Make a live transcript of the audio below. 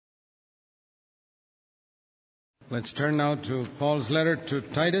Let's turn now to Paul's letter to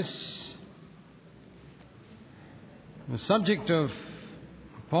Titus. The subject of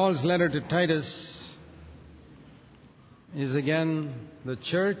Paul's letter to Titus is again the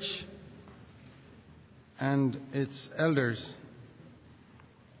church and its elders.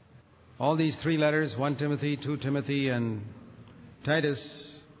 All these three letters, 1 Timothy, 2 Timothy, and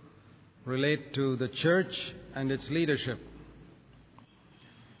Titus, relate to the church and its leadership.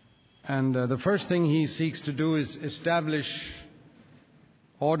 And the first thing he seeks to do is establish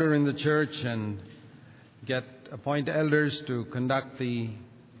order in the church and appoint elders to conduct the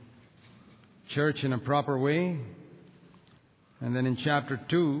church in a proper way. And then in chapter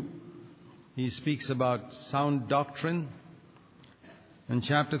 2, he speaks about sound doctrine. In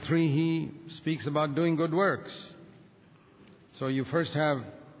chapter 3, he speaks about doing good works. So you first have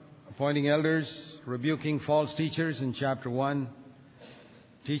appointing elders, rebuking false teachers in chapter 1,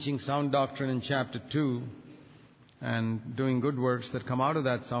 teaching sound doctrine in chapter 2, and doing good works that come out of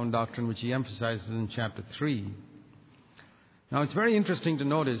that sound doctrine, which he emphasizes in chapter 3. Now, it's very interesting to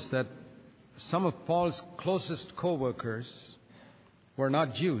notice that some of Paul's closest co-workers were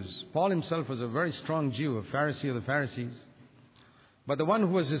not Jews. Paul himself was a very strong Jew, a Pharisee of the Pharisees. But the one who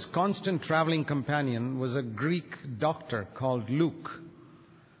was his constant traveling companion was a Greek doctor called Luke,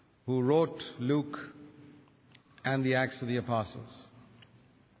 who wrote Luke and the Acts of the Apostles.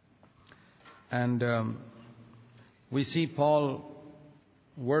 And we see Paul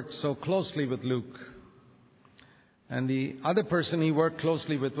worked so closely with Luke. And the other person he worked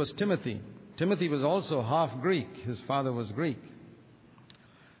closely with was Timothy. Timothy was also half Greek. His father was Greek.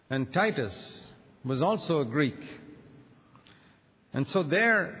 And Titus was also a Greek. And so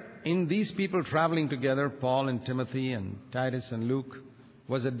there, in these people traveling together, Paul and Timothy and Titus and Luke,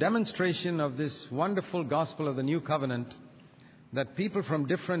 was a demonstration of this wonderful gospel of the new covenant, that people from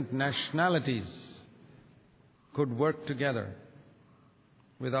different nationalities could work together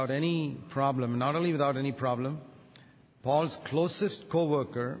without any problem. Not only without any problem, Paul's closest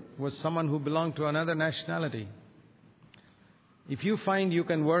co-worker was someone who belonged to another nationality. If you find you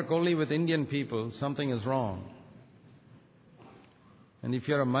can work only with Indian people, something is wrong. And if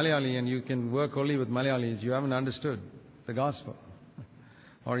you're a Malayali and you can work only with Malayalis, you haven't understood the gospel.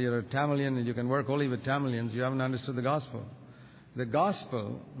 Or you're a Tamilian and you can work only with Tamilians, you haven't understood the gospel. The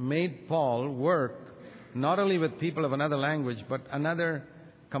gospel made Paul work not only with people of another language, but another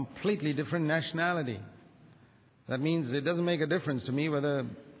completely different nationality. That means it doesn't make a difference to me whether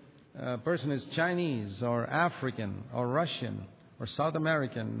a person is Chinese or African or Russian or South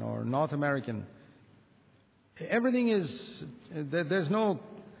American or North American. Everything is, there's nothing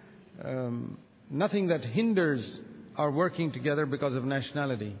that hinders our working together because of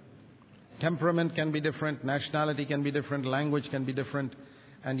nationality. Temperament can be different, nationality can be different, language can be different,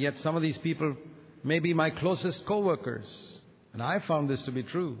 and yet some of these people may be my closest co-workers. And I found this to be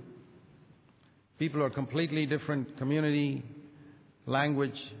true. People are completely different community,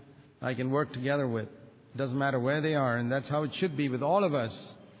 language, I can work together with. It doesn't matter where they are, and that's how it should be with all of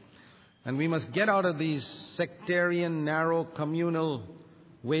us. And we must get out of these sectarian, narrow, communal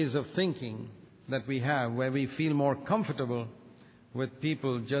ways of thinking that we have, where we feel more comfortable with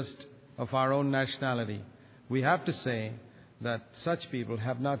people just of our own nationality. We have to say that such people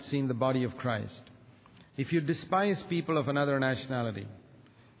have not seen the body of Christ. If you despise people of another nationality,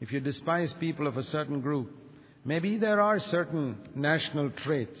 if you despise people of a certain group, maybe there are certain national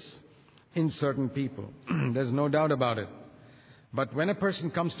traits in certain people. There's no doubt about it. But when a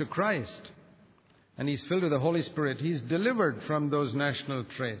person comes to Christ and he's filled with the Holy Spirit, he's delivered from those national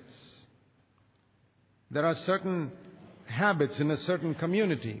traits. There are certain habits in a certain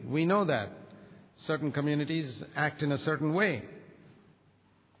community. We know that. Certain communities act in a certain way.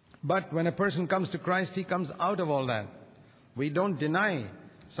 But when a person comes to Christ, he comes out of all that. We don't deny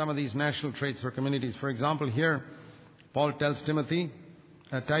some of these national traits for communities. For example, here, Paul tells Titus,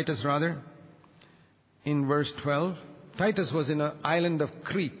 in verse 12, Titus was in an island of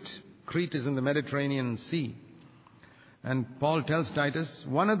Crete. Crete is in the Mediterranean Sea. And Paul tells Titus,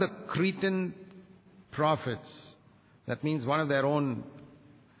 one of the Cretan prophets, that means one of their own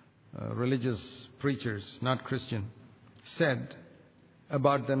religious preachers, not Christian, said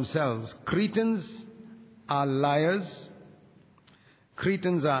about themselves, Cretans are liars,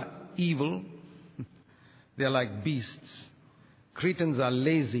 Cretans are evil, they are like beasts, Cretans are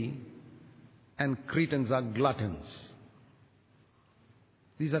lazy, and Cretans are gluttons.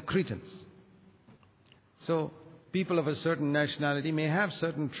 These are Cretans. So people of a certain nationality may have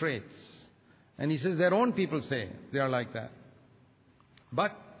certain traits. And he says their own people say they are like that.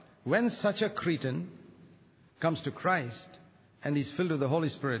 But when such a Cretan comes to Christ and he's filled with the Holy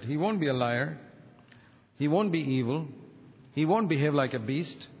Spirit, he won't be a liar. He won't be evil. He won't behave like a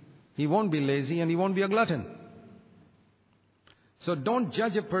beast. He won't be lazy, and he won't be a glutton. So don't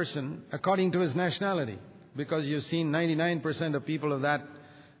judge a person according to his nationality, because you've seen 99% of people of that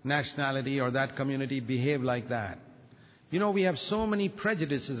nationality or that community behave like that. You know, we have so many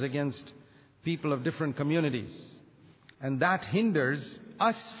prejudices against people of different communities, and that hinders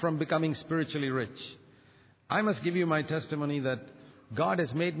us from becoming spiritually rich. I must give you my testimony that God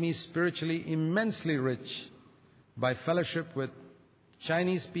has made me spiritually immensely rich by fellowship with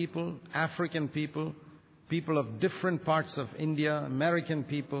Chinese people, African people, people of different parts of India, American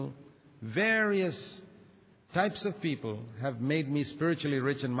people, various types of people have made me spiritually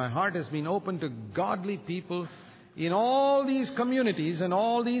rich, and my heart has been open to godly people in all these communities and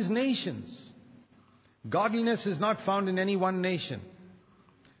all these nations. Godliness is not found in any one nation.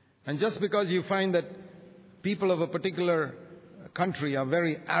 And just because you find that people of a particular country are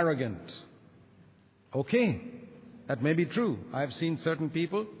very arrogant, okay, that may be true. I've seen certain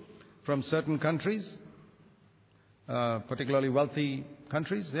people from certain countries, particularly wealthy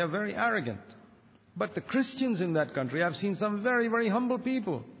countries, they are very arrogant. But the Christians in that country, I've seen some very, very humble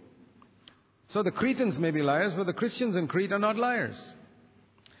people. So the Cretans may be liars, but the Christians in Crete are not liars.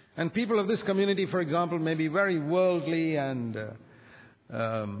 And people of this community, for example, may be very worldly and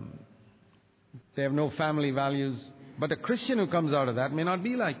they have no family values. But a Christian who comes out of that may not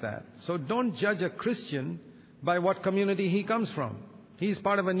be like that. So don't judge a Christian by what community he comes from. He's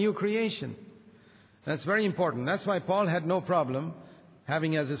part of a new creation. That's very important. That's why Paul had no problem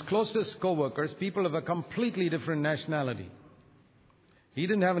having as his closest co-workers people of a completely different nationality. He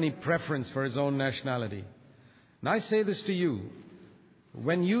didn't have any preference for his own nationality. And I say this to you,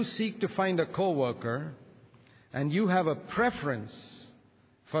 when you seek to find a co-worker and you have a preference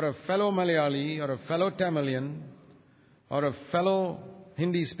for a fellow Malayali or a fellow Tamilian or a fellow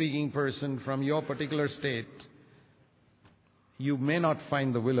Hindi-speaking person from your particular state, you may not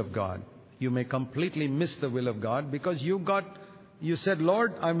find the will of God. You may completely miss the will of God because you said,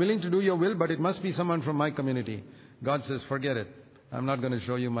 Lord, I'm willing to do your will, but it must be someone from my community. God says, forget it. I'm not going to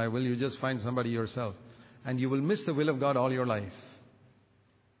show you my will. You just find somebody yourself. And you will miss the will of God all your life.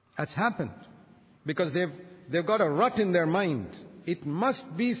 That's happened because they've got a rut in their mind. It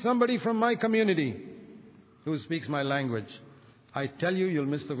must be somebody from my community who speaks my language. I tell you, you'll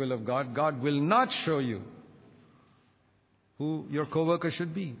miss the will of God. God will not show you who your co-worker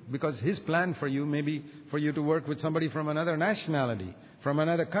should be, because His plan for you may be for you to work with somebody from another nationality, from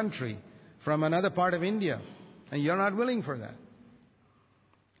another country, from another part of India, and you're not willing for that.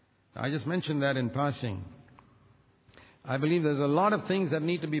 I just mentioned that in passing. I believe there's a lot of things that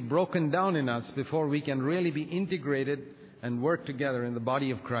need to be broken down in us before we can really be integrated and work together in the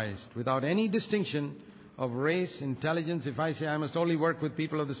body of Christ without any distinction of race, intelligence. If I say I must only work with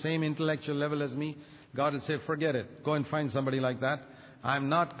people of the same intellectual level as me, God will say, forget it. Go and find somebody like that. I'm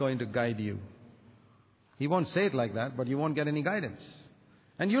not going to guide you. He won't say it like that, but you won't get any guidance.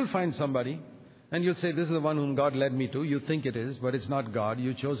 And you'll find somebody, and you'll say, this is the one whom God led me to. You think it is, but it's not God.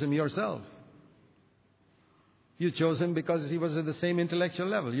 You chose him yourself. You chose him because he was at the same intellectual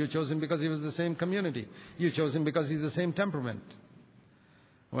level. You chose him because he was the same community. You chose him because he's the same temperament.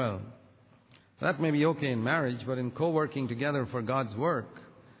 Well, that may be okay in marriage, but in co-working together for God's work,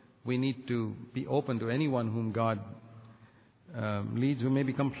 we need to be open to anyone whom God leads, who may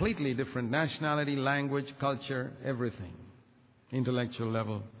be completely different nationality, language, culture, everything, intellectual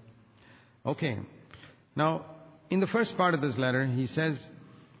level. Okay. Now, in the first part of this letter, he says,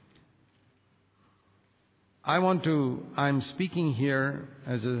 I'm speaking here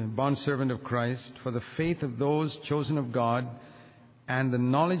as a bondservant of Christ for the faith of those chosen of God and the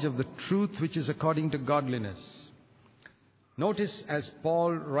knowledge of the truth which is according to godliness. Notice as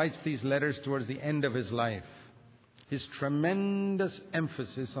Paul writes these letters towards the end of his life, his tremendous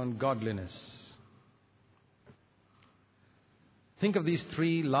emphasis on godliness. Think of these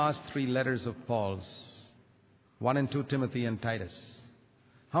last three letters of Paul's, 1 and 2 Timothy and Titus.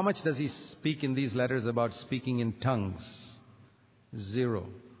 How much does he speak in these letters about speaking in tongues? 0.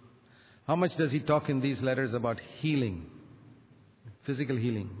 How much does he talk in these letters about healing, physical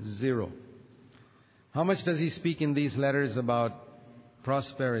healing? 0. How much does he speak in these letters about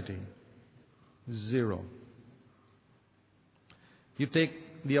prosperity? 0. You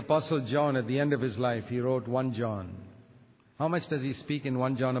take the Apostle John at the end of his life, he wrote 1 John. How much does he speak in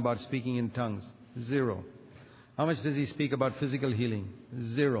 1 John about speaking in tongues? 0. How much does he speak about physical healing?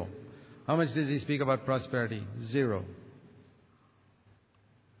 0. How much does he speak about prosperity? 0.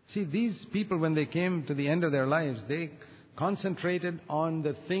 See, these people, when they came to the end of their lives, they concentrated on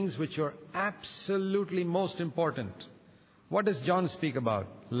the things which are absolutely most important. What does John speak about?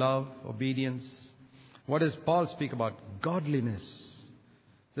 Love, obedience. What does Paul speak about? Godliness.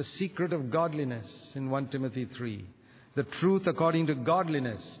 The secret of godliness in 1 Timothy 3. The truth according to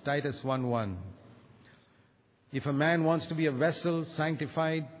godliness, Titus 1:1. If a man wants to be a vessel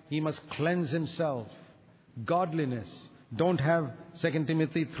sanctified, he must cleanse himself. Godliness. Don't have 2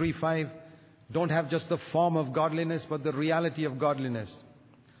 Timothy 3:5. Don't have just the form of godliness, but the reality of godliness.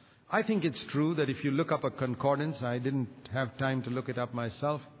 I think it's true that if you look up a concordance, I didn't have time to look it up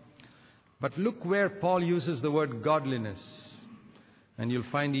myself, but look where Paul uses the word godliness. And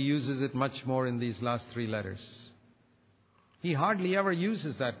you'll find he uses it much more in these last 3 letters. He hardly ever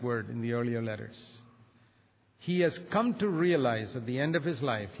uses that word in the earlier letters. He has come to realize at the end of his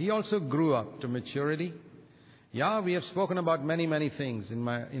life, he also grew up to maturity. Yeah, we have spoken about many, many things in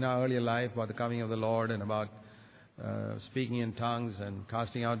our earlier life, about the coming of the Lord and about speaking in tongues and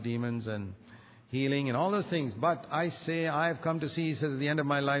casting out demons and healing and all those things. But I say, I have come to see, he says, at the end of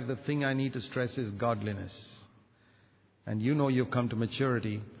my life, the thing I need to stress is godliness. And you know you've come to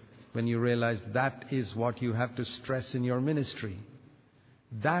maturity when you realize that is what you have to stress in your ministry.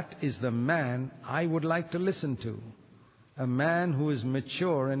 That is the man I would like to listen to. A man who is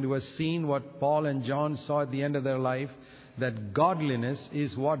mature and who has seen what Paul and John saw at the end of their life, that godliness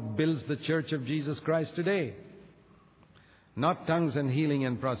is what builds the church of Jesus Christ today. Not tongues and healing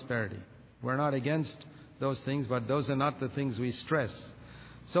and prosperity. We're not against those things, but those are not the things we stress.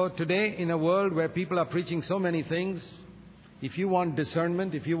 So today, in a world where people are preaching so many things, if you want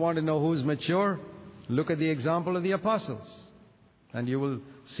discernment, if you want to know who's mature, look at the example of the apostles. And you will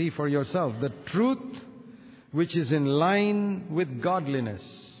see for yourself the truth which is in line with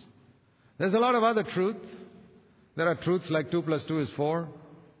godliness. There's a lot of other truth. There are truths like 2 + 2 is 4.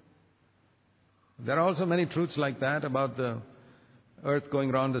 There are also many truths like that about the earth going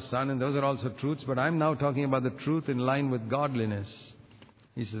around the sun, and those are also truths. But I'm now talking about the truth in line with godliness.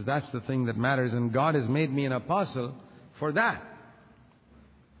 He says that's the thing that matters, and God has made me an apostle for that.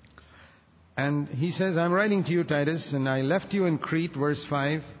 And he says, I'm writing to you, Titus, and I left you in Crete, verse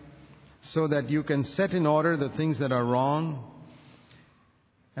 5, so that you can set in order the things that are wrong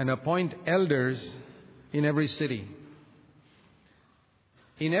and appoint elders in every city.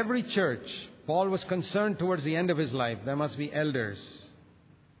 In every church, Paul was concerned towards the end of his life, there must be elders.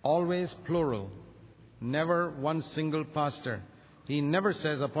 Always plural. Never one single pastor. He never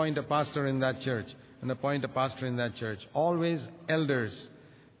says appoint a pastor in that church and appoint a pastor in that church. Always elders.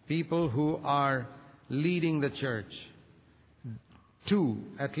 People who are leading the church. 2,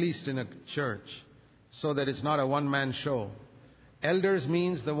 at least in a church, so that it's not a one-man show. Elders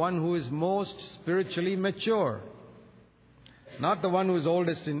means the one who is most spiritually mature. Not the one who is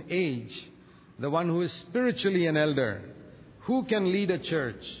oldest in age. The one who is spiritually an elder. Who can lead a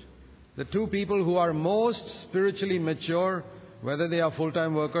church? The 2 people who are most spiritually mature, whether they are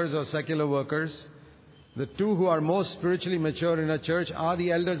full-time workers or secular workers, the 2 who are most spiritually mature in a church are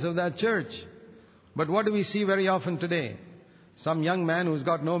the elders of that church. But what do we see very often today? Some young man who's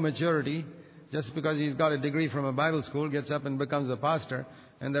got no maturity, just because he's got a degree from a Bible school, gets up and becomes a pastor.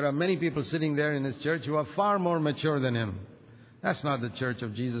 And there are many people sitting there in his church who are far more mature than him. That's not the Church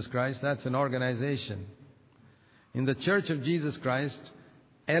of Jesus Christ. That's an organization. In the Church of Jesus Christ,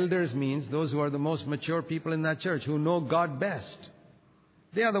 elders means those who are the most mature people in that church, who know God best.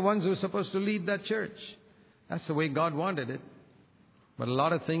 They are the ones who are supposed to lead that church. That's the way God wanted it. But a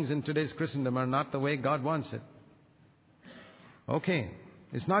lot of things in today's Christendom are not the way God wants it. Okay.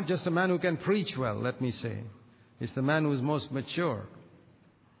 It's not just a man who can preach well, let me say. It's the man who is most mature.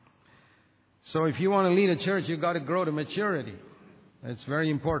 So if you want to lead a church, you've got to grow to maturity. It's very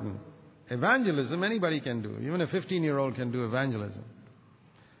important. Evangelism, anybody can do. Even a 15-year-old can do evangelism.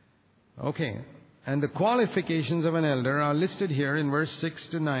 Okay. And the qualifications of an elder are listed here in verse 6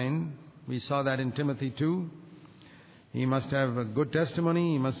 to 9. We saw that in Timothy 2. He must have a good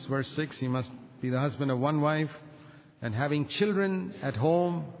testimony. Verse 6, he must be the husband of one wife, and having children at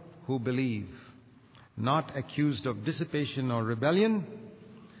home who believe, not accused of dissipation or rebellion.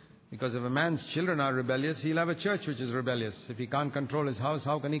 Because if a man's children are rebellious, he'll have a church which is rebellious. If he can't control his house,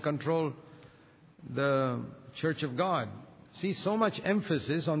 how can he control the church of God? See, so much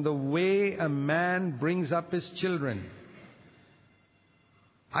emphasis on the way a man brings up his children.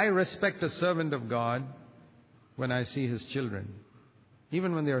 I respect a servant of God when I see his children,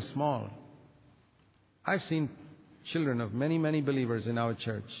 even when they are small. I've seen children of many, many believers in our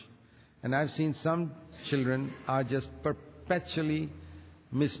church, and I've seen some children are just perpetually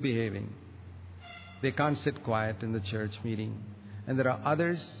misbehaving. They can't sit quiet in the church meeting. And there are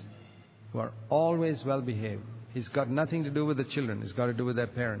others who are always well behaved. It's got nothing to do with the children. It's got to do with their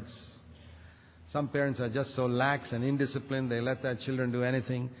parents. Some parents are just so lax and indisciplined, they let their children do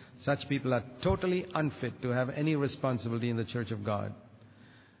anything. Such people are totally unfit to have any responsibility in the church of God.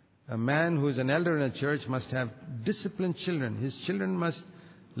 A man who is an elder in a church must have disciplined children. His children must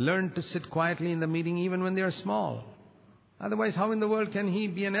learn to sit quietly in the meeting even when they are small. Otherwise, how in the world can he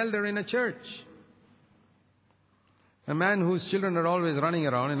be an elder in a church? A man whose children are always running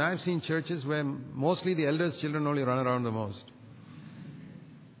around, and I've seen churches where mostly the elders' children only run around the most.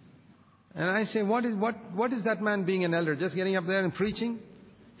 And I say, what is that man being an elder? Just getting up there and preaching?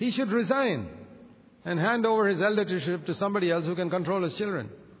 He should resign and hand over his eldership to somebody else who can control his children.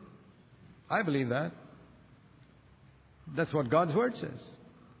 I believe that. That's what God's Word says.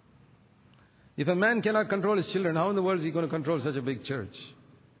 If a man cannot control his children, how in the world is he going to control such a big church?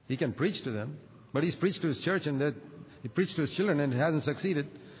 He can preach to them, but he's preached to his church and that he preached to his children and it hasn't succeeded.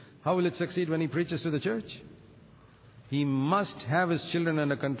 How will it succeed when he preaches to the church? He must have his children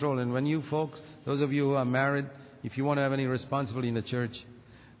under control. And when you folks, those of you who are married, if you want to have any responsibility in the church,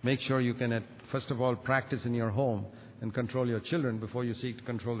 make sure you can, first of all, practice in your home and control your children before you seek to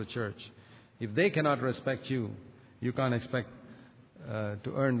control the church. If they cannot respect you, you can't expect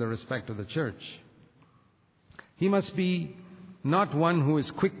to earn the respect of the church. He must be not one who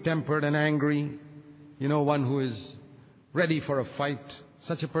is quick-tempered and angry, one who is ready for a fight.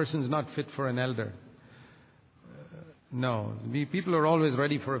 Such a person is not fit for an elder. No, people are always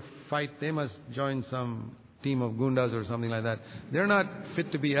ready for a fight. They must join some team of gundas or something like that. They're not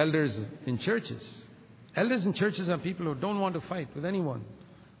fit to be elders in churches. Elders in churches are people who don't want to fight with anyone,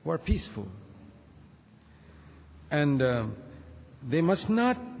 who are peaceful. And they must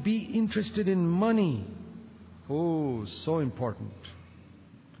not be interested in money. Oh, so important.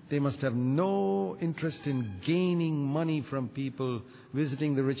 They must have no interest in gaining money from people,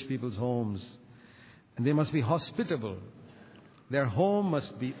 visiting the rich people's homes. And they must be hospitable. Their home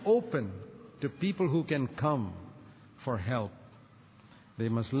must be open to people who can come for help. They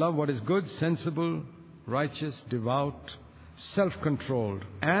must love what is good, sensible, righteous, devout, self-controlled.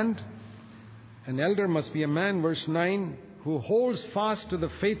 And an elder must be a man, verse 9, who holds fast to the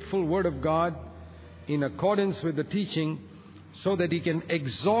faithful word of God in accordance with the teaching, so that he can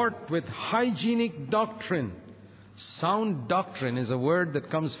exhort with hygienic doctrine. Sound doctrine is a word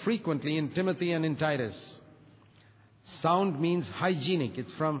that comes frequently in Timothy and in Titus. Sound means hygienic.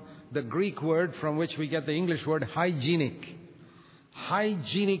 It's from the Greek word from which we get the English word hygienic.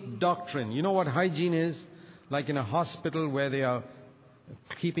 Hygienic doctrine. You know what hygiene is? Like in a hospital where they are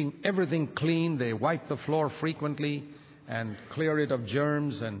keeping everything clean. They wipe the floor frequently and clear it of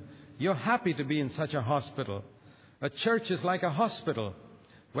germs. And you're happy to be in such a hospital. A church is like a hospital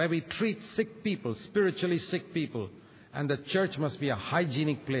where we treat sick people, spiritually sick people. And the church must be a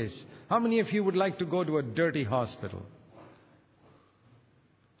hygienic place. How many of you would like to go to a dirty hospital?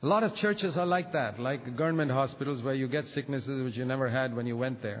 A lot of churches are like that, like government hospitals where you get sicknesses which you never had when you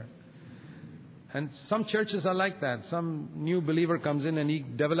went there. And some churches are like that. Some new believer comes in and he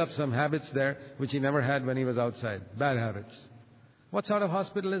develops some habits there which he never had when he was outside. Bad habits. What sort of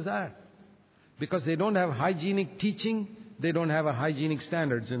hospital is that? Because they don't have hygienic teaching, they don't have a hygienic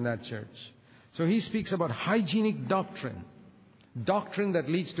standards in that church. So he speaks about hygienic doctrine. Doctrine that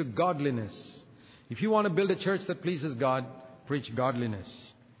leads to godliness. If you want to build a church that pleases God, preach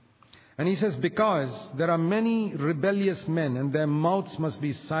godliness. And he says, because there are many rebellious men and their mouths must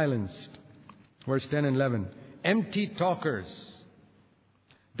be silenced. Verse 10 and 11. Empty talkers.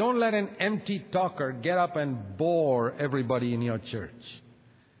 Don't let an empty talker get up and bore everybody in your church.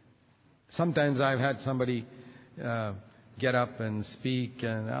 Sometimes I've had somebody get up and speak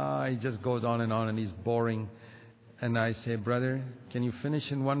and he just goes on and he's boring. And I say, brother, can you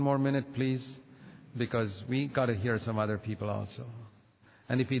finish in one more minute, please? Because we got to hear some other people also.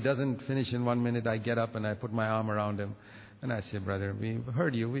 And if he doesn't finish in 1 minute, I get up and I put my arm around him. And I say, brother, we've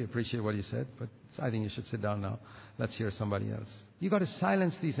heard you. We appreciate what you said. But I think you should sit down now. Let's hear somebody else. You got to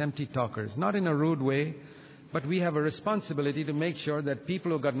silence these empty talkers. Not in a rude way. But we have a responsibility to make sure that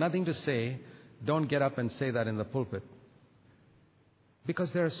people who got nothing to say don't get up and say that in the pulpit.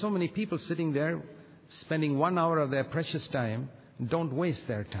 Because there are so many people sitting there spending 1 hour of their precious time. Don't waste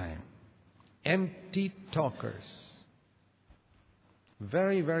their time. Empty talkers.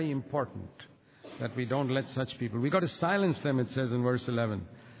 Very, very important that we don't let such people. We got to silence them, it says in verse 11.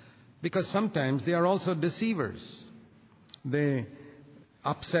 Because sometimes they are also deceivers. They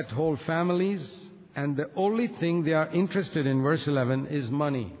upset whole families. And the only thing they are interested in, verse 11, is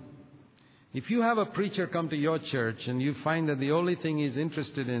money. If you have a preacher come to your church and you find that the only thing he's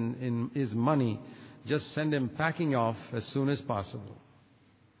interested in is money, just send him packing off as soon as possible.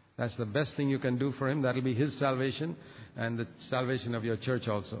 That's the best thing you can do for him. That'll be his salvation and the salvation of your church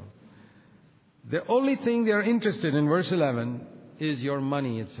also. The only thing they are interested in, verse 11, is your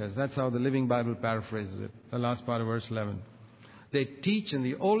money, it says. That's how the Living Bible paraphrases it, the last part of verse 11. They teach, and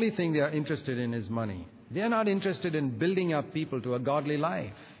the only thing they are interested in is money. They are not interested in building up people to a godly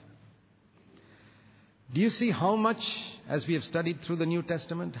life. Do you see how much, as we have studied through the New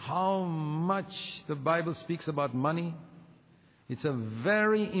Testament, how much the Bible speaks about money? It's a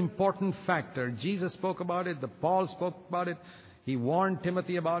very important factor. Jesus spoke about it. Paul spoke about it. He warned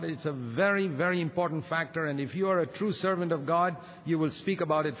Timothy about it. It's a very, very important factor. And if you are a true servant of God, you will speak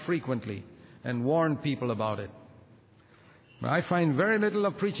about it frequently and warn people about it. But I find very little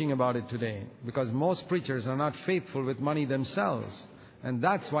of preaching about it today because most preachers are not faithful with money themselves. And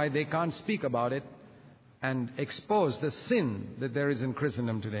that's why they can't speak about it and expose the sin that there is in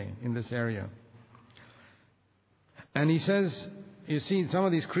Christendom today in this area. And he says, you see, some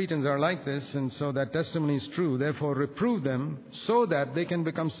of these Cretans are like this, and so that testimony is true. Therefore, reprove them so that they can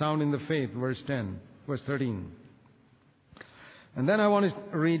become sound in the faith. Verse 13. And then I want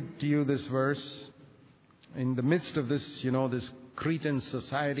to read to you this verse. In the midst of this, this Cretan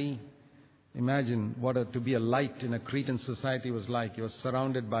society, imagine what to be a light in a Cretan society was like. You were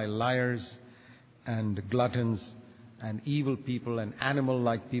surrounded by liars and gluttons and evil people and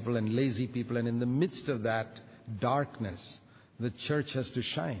animal-like people and lazy people. And in the midst of that darkness, the church has to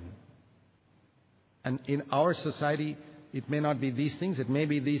shine. And in our society, it may not be these things, it may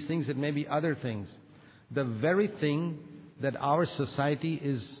be these things, it may be other things. The very thing that our society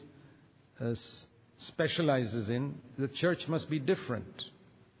specializes in, the church must be different.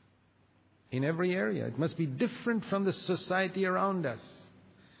 In every area, it must be different from the society around us.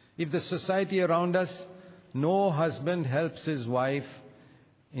 If the society around us, no husband helps his wife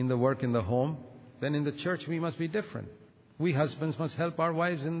in the work in the home, then in the church we must be different. We husbands must help our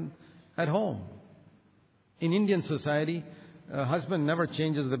wives at home. In Indian society, a husband never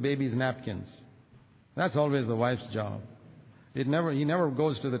changes the baby's napkins. That's always the wife's job. He never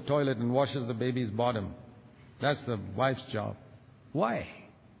goes to the toilet and washes the baby's bottom. That's the wife's job. Why?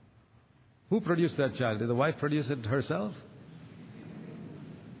 Who produced that child? Did the wife produce it herself?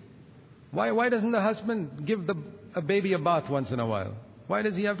 Why doesn't the husband give a baby a bath once in a while? Why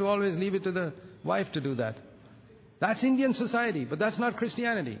does he have to always leave it to the wife to do that? That's Indian society, but that's not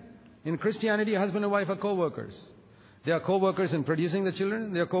Christianity. In Christianity, husband and wife are co-workers. They are co-workers in producing the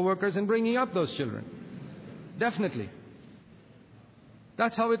children. They are co-workers in bringing up those children. Definitely.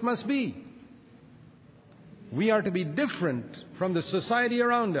 That's how it must be. We are to be different from the society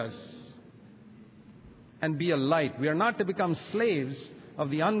around us and be a light. We are not to become slaves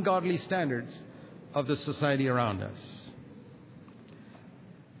of the ungodly standards of the society around us.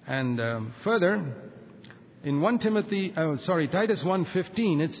 And further, in Titus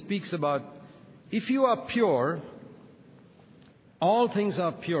 1:15, it speaks about, if you are pure, all things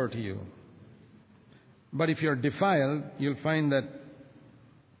are pure to you. But if you're defiled, you'll find that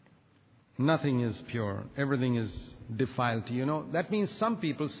nothing is pure. Everything is defiled to you. That means some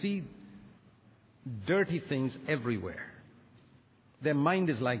people see dirty things everywhere. Their mind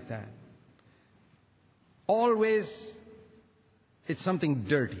is like that. Always, it's something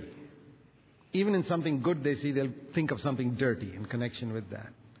dirty. Even in something good they see, they'll think of something dirty in connection with that.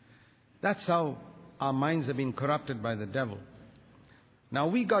 That's how our minds have been corrupted by the devil. Now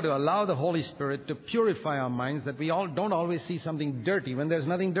we got to allow the Holy Spirit to purify our minds, that we don't always see something dirty when there's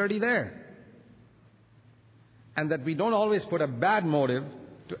nothing dirty there. And that we don't always put a bad motive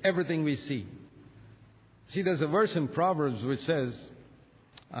to everything we see. See, there's a verse in Proverbs which says,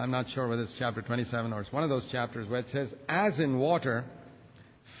 I'm not sure whether it's chapter 27 or it's one of those chapters, where it says, as in water,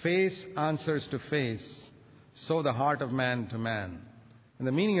 face answers to face, so the heart of man to man. And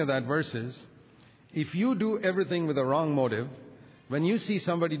the meaning of that verse is, if you do everything with the wrong motive, when you see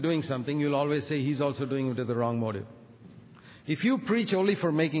somebody doing something, you'll always say he's also doing it with the wrong motive. If you preach only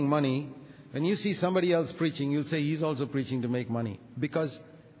for making money, when you see somebody else preaching, you'll say he's also preaching to make money. Because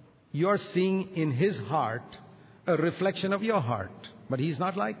you're seeing in his heart a reflection of your heart. But he's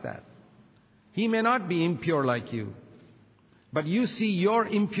not like that. He may not be impure like you. But you see your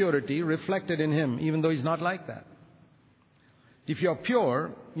impurity reflected in him, even though he's not like that. If you're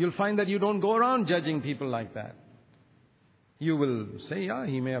pure, you'll find that you don't go around judging people like that. You will say,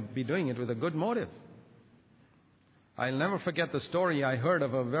 he may be doing it with a good motive. I'll never forget the story I heard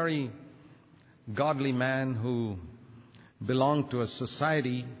of a very godly man who belonged to a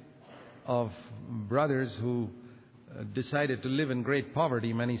society of brothers who decided to live in great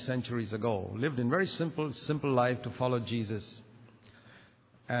poverty many centuries ago. Lived in very simple life to follow Jesus.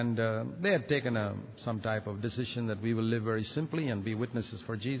 And they had taken some type of decision that we will live very simply and be witnesses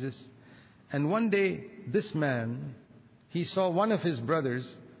for Jesus. And one day, this man, he saw one of his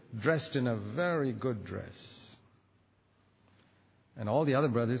brothers dressed in a very good dress. And all the other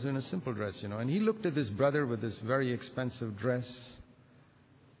brothers in a simple dress, And he looked at this brother with this very expensive dress.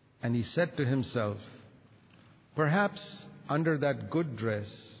 And he said to himself, perhaps under that good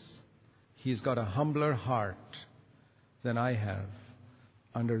dress, he's got a humbler heart than I have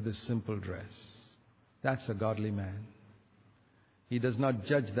under this simple dress. That's a godly man. He does not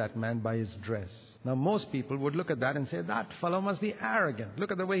judge that man by his dress. Now, most people would look at that and say, that fellow must be arrogant.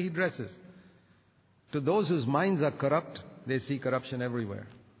 Look at the way he dresses. To those whose minds are corrupt, they see corruption everywhere.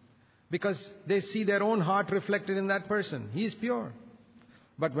 Because they see their own heart reflected in that person. He is pure.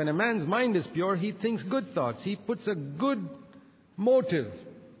 But when a man's mind is pure, he thinks good thoughts. He puts a good motive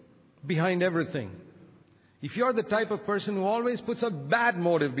behind everything. If you're the type of person who always puts a bad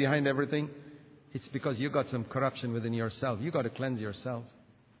motive behind everything, it's because you got some corruption within yourself. You got to cleanse yourself.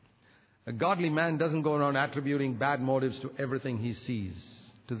 A godly man doesn't go around attributing bad motives to everything he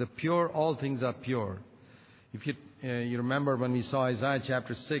sees. To the pure, all things are pure. If you remember when we saw Isaiah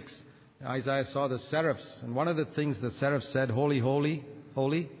chapter 6, Isaiah saw the seraphs. And one of the things the seraphs said, holy, holy,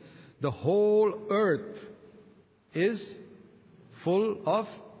 holy. The whole earth is full of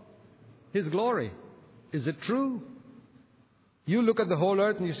His glory. Is it true? You look at the whole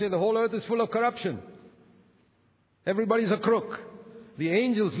earth and you say the whole earth is full of corruption. Everybody's a crook. The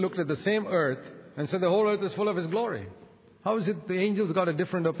angels looked at the same earth and said the whole earth is full of His glory. How is it the angels got a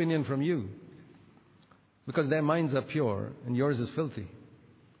different opinion from you? Because their minds are pure and yours is filthy.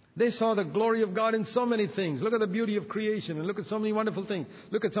 They saw the glory of God in so many things. Look at the beauty of creation and look at so many wonderful things.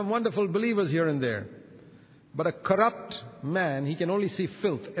 Look at some wonderful believers here and there. But a corrupt man, he can only see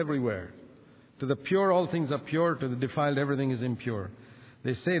filth everywhere. To the pure, all things are pure. To the defiled, everything is impure.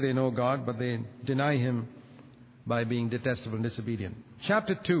 They say they know God, but they deny Him by being detestable and disobedient.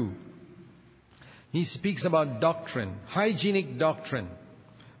 Chapter 2, he speaks about doctrine, hygienic doctrine.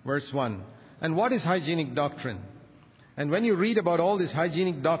 Verse 1. And what is hygienic doctrine? And when you read about all this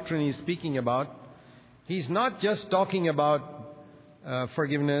hygienic doctrine he's speaking about, he's not just talking about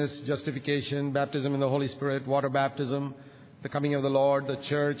forgiveness, justification, baptism in the Holy Spirit, water baptism, the coming of the Lord, the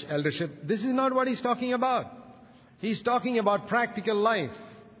church, eldership. This is not what he's talking about. He's talking about practical life.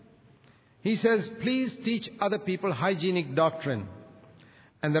 He says, please teach other people hygienic doctrine.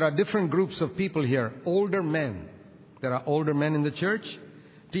 And there are different groups of people here. Older men. There are older men in the church.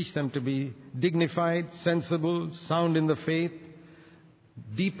 Teach them to be dignified, sensible, sound in the faith,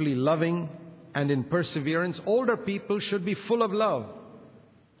 deeply loving, and in perseverance. Older people should be full of love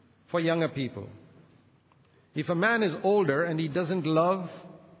for younger people. If a man is older and he doesn't love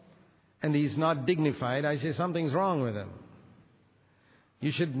and he's not dignified, I say something's wrong with him.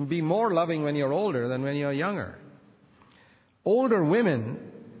 You should be more loving when you're older than when you're younger. Older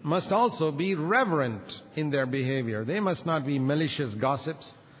women must also be reverent in their behavior. They must not be malicious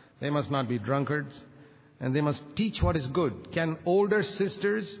gossips. They must not be drunkards. And they must teach what is good. Can older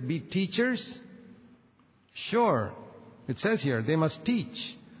sisters be teachers? Sure. It says here, they must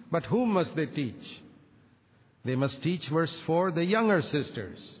teach. But whom must they teach? They must teach, verse 4, the younger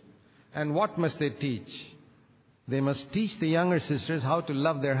sisters. And what must they teach? They must teach the younger sisters how to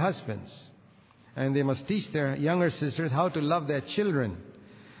love their husbands. And they must teach their younger sisters how to love their children.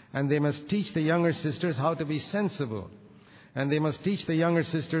 And they must teach the younger sisters how to be sensible. And they must teach the younger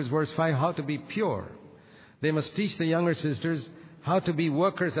sisters, verse 5, how to be pure. They must teach the younger sisters how to be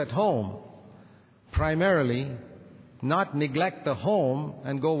workers at home. Primarily, not neglect the home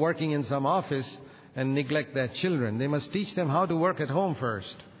and go working in some office and neglect their children. They must teach them how to work at home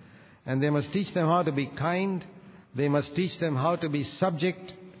first. And they must teach them how to be kind. They must teach them how to be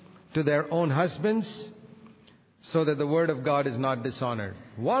subject to their own husbands so that the Word of God is not dishonored.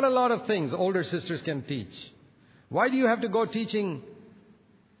 What a lot of things older sisters can teach. Why do you have to go teaching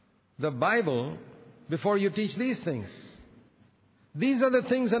the Bible before you teach these things? These are the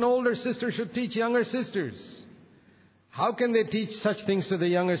things an older sister should teach younger sisters. How can they teach such things to the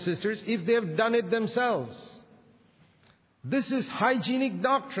younger sisters if they have done it themselves? This is hygienic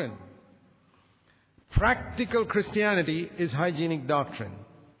doctrine. Practical Christianity is hygienic doctrine.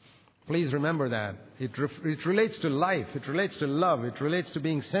 Please remember that. It relates to life. It relates to love. It relates to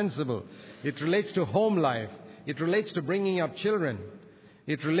being sensible. It relates to home life. It relates to bringing up children.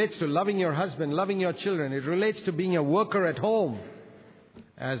 It relates to loving your husband, loving your children. It relates to being a worker at home,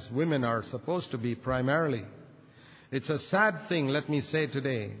 as women are supposed to be primarily. It's a sad thing, let me say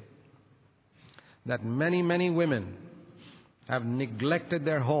today, that many, many women have neglected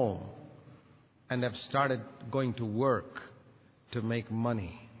their home and have started going to work to make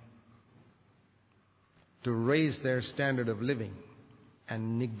money, to raise their standard of living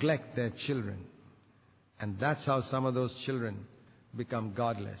and neglect their children. And that's how some of those children become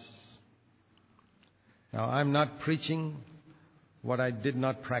godless. Now, I'm not preaching what I did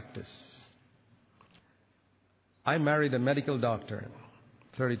not practice. I married a medical doctor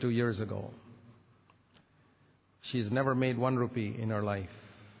 32 years ago. She's never made 1 rupee in her life.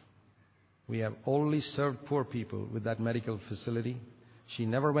 We have only served poor people with that medical facility. She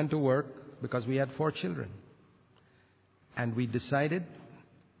never went to work because we had 4 children. And we decided,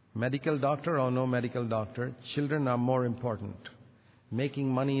 medical doctor or no medical doctor, children are more important. Making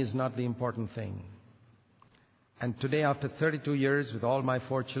money is not the important thing. And today, after 32 years, with all my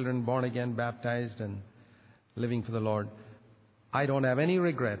 4 children born again, baptized, and living for the Lord, I don't have any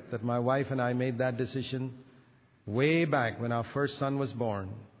regret that my wife and I made that decision way back when our first son was born.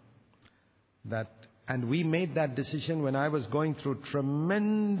 And we made that decision when I was going through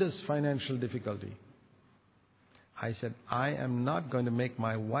tremendous financial difficulty. I said, I am not going to make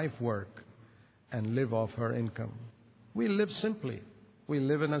my wife work and live off her income. We live simply. We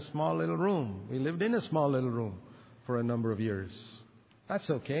live in a small little room. We lived in a small little room for a number of years. That's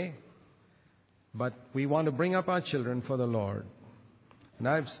okay. But we want to bring up our children for the Lord. And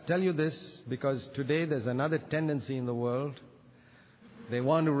I tell you this because today there's another tendency in the world. They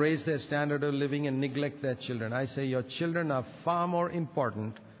want to raise their standard of living and neglect their children. I say your children are far more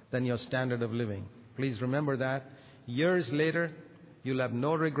important than your standard of living. Please remember that. Years later, you'll have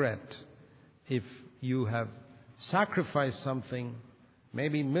no regret if you have sacrificed something,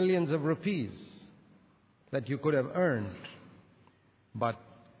 maybe millions of rupees that you could have earned, but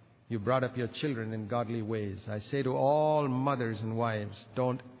you brought up your children in godly ways. I say to all mothers and wives,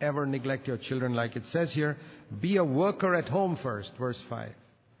 don't ever neglect your children. Like it says here, be a worker at home first, verse 5.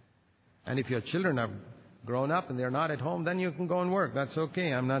 And if your children have grown up and they're not at home, then you can go and work. That's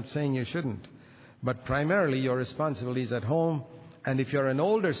okay. I'm not saying you shouldn't. But primarily your responsibility is at home. And if you're an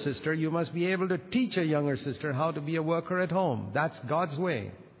older sister, you must be able to teach a younger sister how to be a worker at home. That's God's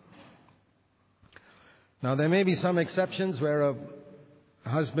way. Now, there may be some exceptions where a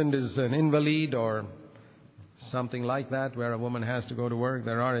husband is an invalid or something like that, where a woman has to go to work.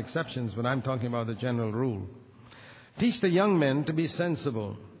 There are exceptions, but I'm talking about the general rule. Teach the young men to be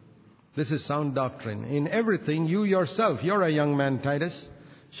sensible. This is sound doctrine. In everything, you yourself, you're a young man, Titus.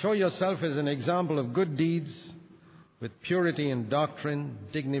 Show yourself as an example of good deeds, with purity in doctrine,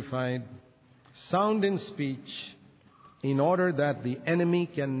 dignified, sound in speech, in order that the enemy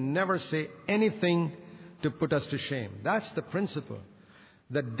can never say anything to put us to shame. That's the principle.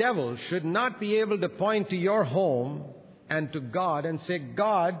 The devil should not be able to point to your home and to God and say,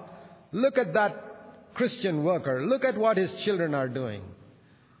 God, look at that Christian worker. Look at what his children are doing.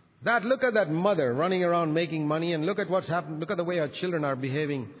 Look at that mother running around making money, and look at what's happened. Look at the way her children are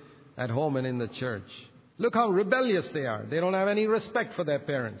behaving at home and in the church. Look how rebellious they are. They don't have any respect for their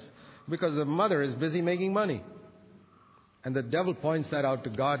parents because the mother is busy making money. And the devil points that out to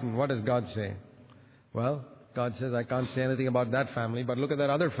God, and what does God say? Well, God says, I can't say anything about that family, but look at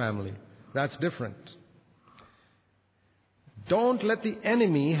that other family. That's different. Don't let the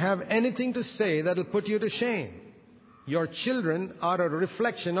enemy have anything to say that will put you to shame. Your children are a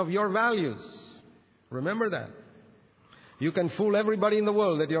reflection of your values. Remember that. You can fool everybody in the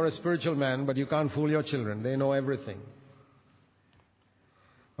world that you're a spiritual man, but you can't fool your children. They know everything.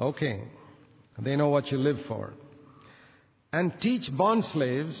 Okay. They know what you live for. And teach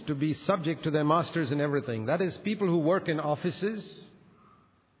bondslaves to be subject to their masters in everything. That is, people who work in offices.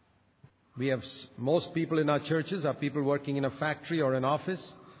 We have most people in our churches are people working in a factory or an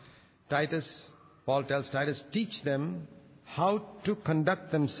office. Paul tells Titus, teach them how to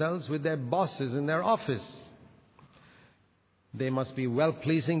conduct themselves with their bosses in their office. They must be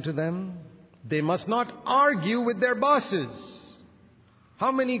well-pleasing to them. They must not argue with their bosses.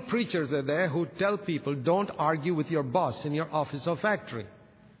 How many preachers are there who tell people, don't argue with your boss in your office or factory?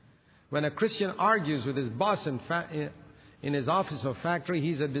 When a Christian argues with his boss in his office or factory,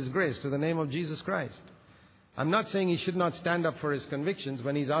 he's a disgrace to the name of Jesus Christ. I'm not saying he should not stand up for his convictions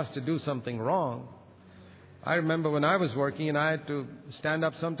when he's asked to do something wrong. I remember when I was working and I had to stand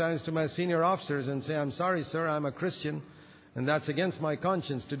up sometimes to my senior officers and say, I'm sorry, sir, I'm a Christian, and that's against my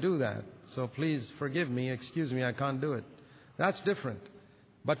conscience to do that. So please forgive me, excuse me, I can't do it. That's different.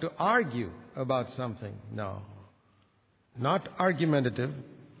 But to argue about something, no. Not argumentative.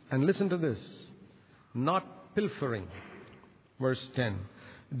 And listen to this. Not pilfering. Verse 10.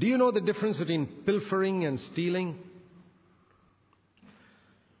 Do you know the difference between pilfering and stealing?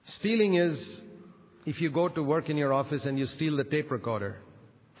 Stealing is if you go to work in your office and you steal the tape recorder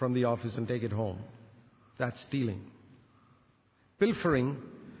from the office and take it home. That's stealing. Pilfering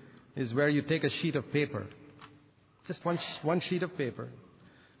is where you take a sheet of paper, just one sheet of paper,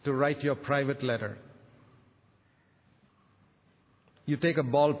 to write your private letter. You take a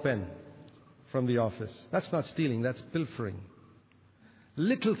ball pen from the office. That's not stealing, that's pilfering.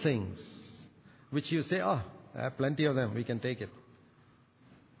 Little things which you say, I have plenty of them, we can take it.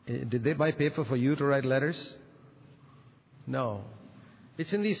 Did they buy paper for you to write letters? No.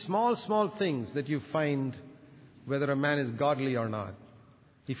 It's in these small, small things that you find whether a man is godly or not.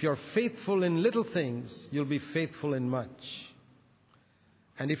 If you're faithful in little things, you'll be faithful in much.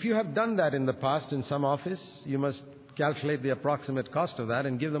 And if you have done that in the past in some office, you must calculate the approximate cost of that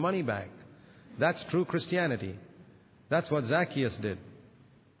and give the money back. That's true Christianity. That's what Zacchaeus did.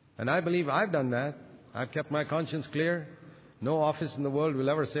 And I believe I've done that. I've kept my conscience clear. No office in the world will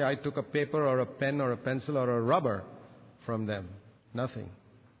ever say I took a paper or a pen or a pencil or a rubber from them. Nothing.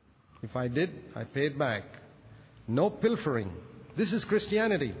 If I did, I paid back. No pilfering. This is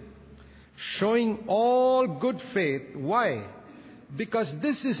Christianity. Showing all good faith. Why? Because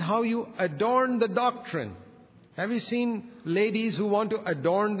this is how you adorn the doctrine. Have you seen ladies who want to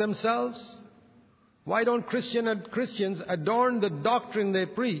adorn themselves? Why don't Christians adorn the doctrine they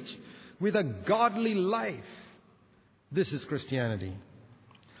preach with a godly life? This is Christianity.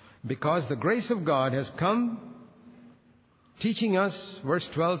 Because the grace of God has come teaching us, verse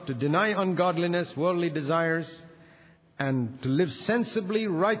 12, to deny ungodliness, worldly desires, and to live sensibly,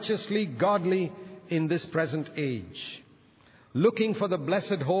 righteously, godly in this present age. Looking for the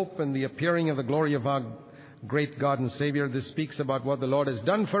blessed hope and the appearing of the glory of our great God and Savior. This speaks about what the Lord has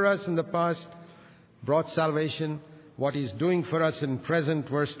done for us in the past, brought salvation, what He's doing for us in present,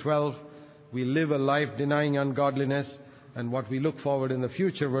 verse 12. We live a life denying ungodliness, and what we look forward in the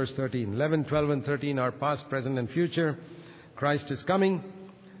future, verse 13. 11, 12, and 13 are past, present, and future. Christ is coming.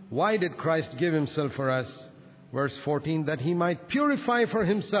 Why did Christ give Himself for us? Verse 14, that He might purify for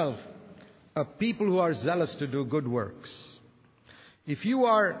Himself a people who are zealous to do good works. If you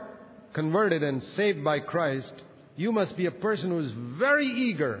are converted and saved by Christ, you must be a person who is very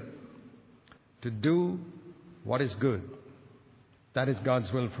eager to do what is good. That is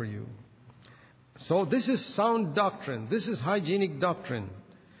God's will for you. So this is sound doctrine. This is hygienic doctrine.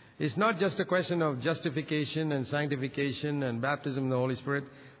 It's not just a question of justification and sanctification and baptism in the Holy Spirit.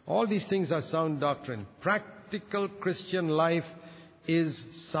 All these things are sound doctrine. Practical Christian life is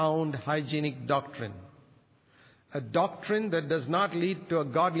sound hygienic doctrine. A doctrine that does not lead to a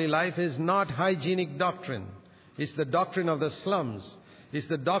godly life is not hygienic doctrine. It's the doctrine of the slums. It's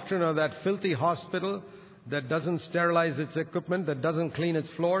the doctrine of that filthy hospital that doesn't sterilize its equipment, that doesn't clean its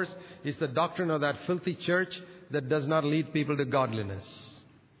floors. It's the doctrine of that filthy church that does not lead people to godliness.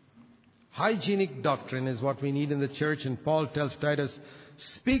 Hygienic doctrine is what we need in the church, and Paul tells Titus,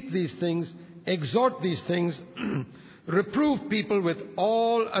 speak these things, exhort these things, reprove people with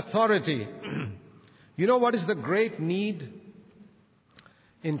all authority. You know what is the great need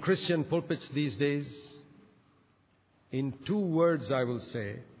in Christian pulpits these days? In 2 words I will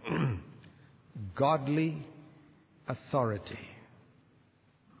say, godly authority.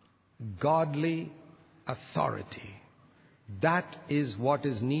 Godly authority. That is what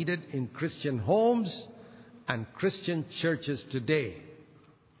is needed in Christian homes and Christian churches today.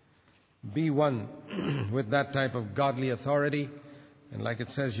 Be one with that type of godly authority. And like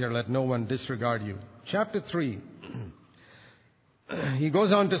it says here, let no one disregard you. Chapter 3. He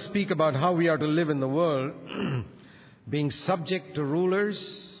goes on to speak about how we are to live in the world, being subject to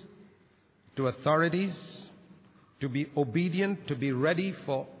rulers, to authorities, to be obedient, to be ready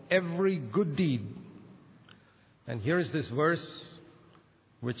for every good deed. And here's this verse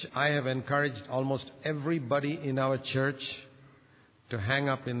which I have encouraged almost everybody in our church to hang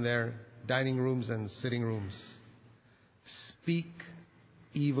up in their dining rooms and sitting rooms. Speak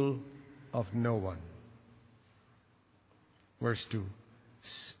evil of no one. Verse 2.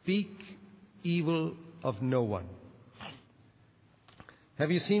 Speak evil of no one. Have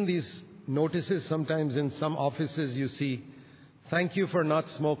you seen these notices? Sometimes in some offices you see, thank you for not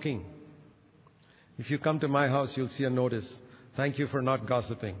smoking. If you come to my house, you'll see a notice, thank you for not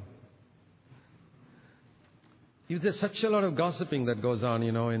gossiping. There's such a lot of gossiping that goes on,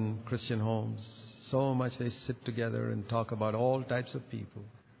 in Christian homes. So much they sit together and talk about all types of people.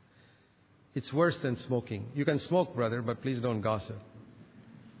 It's worse than smoking. You can smoke, brother, but please don't gossip.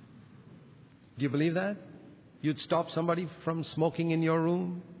 Do you believe that? You'd stop somebody from smoking in your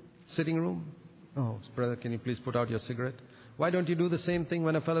room, sitting room? Oh, brother, can you please put out your cigarette? Why don't you do the same thing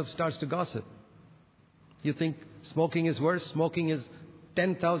when a fellow starts to gossip? You think smoking is worse? Smoking is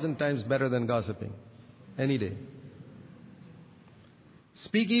 10,000 times better than gossiping. Any day.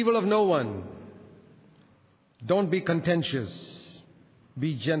 Speak evil of no one. Don't be contentious.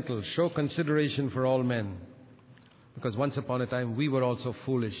 Be gentle. Show consideration for all men. Because once upon a time, we were also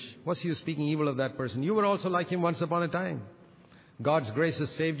foolish. What's you speaking evil of that person? You were also like him once upon a time. God's grace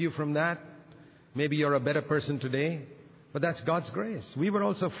has saved you from that. Maybe you're a better person today, but that's God's grace. We were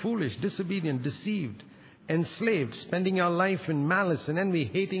also foolish, disobedient, deceived, enslaved, spending our life in malice and envy,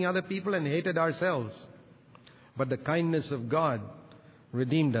 hating other people and hated ourselves. But the kindness of God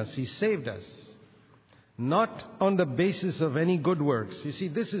redeemed us. He saved us, not on the basis of any good works. You see,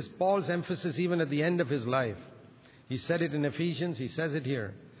 this is Paul's emphasis even at the end of his life. He said it in Ephesians, he says it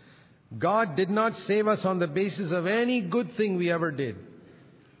here. God did not save us on the basis of any good thing we ever did.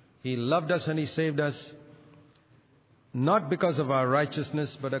 He loved us and He saved us, not because of our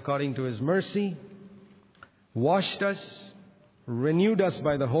righteousness, but according to His mercy, washed us, renewed us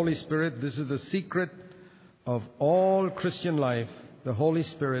by the Holy Spirit. This is the secret of all Christian life, the Holy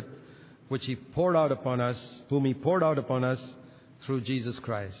Spirit, which He poured out upon us, whom He poured out upon us through Jesus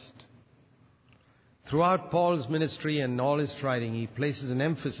Christ. Throughout Paul's ministry and all his writing, he places an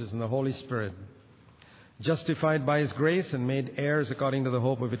emphasis on the Holy Spirit, justified by His grace and made heirs according to the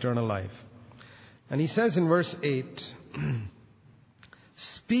hope of eternal life. And he says in verse 8,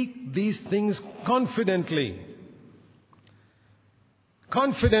 speak these things confidently.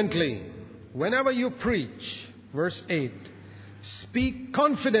 Confidently. Whenever you preach, verse 8, speak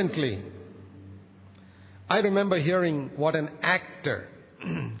confidently. I remember hearing what an actor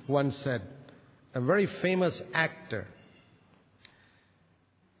once said, a very famous actor.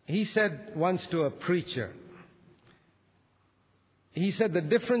 He said once to a preacher, he said, the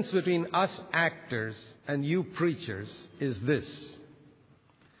difference between us actors and you preachers is this.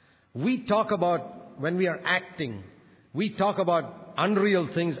 We talk about, when we are acting, we talk about unreal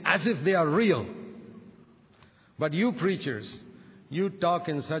things as if they are real. But you preachers, you talk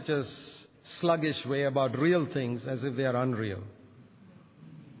in such a sluggish way about real things as if they are unreal.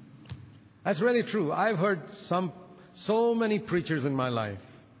 That's really true. I've heard so many preachers in my life.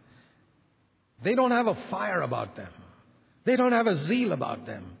 They don't have a fire about them. They don't have a zeal about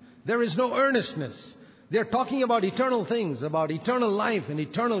them. There is no earnestness. They're talking about eternal things, about eternal life and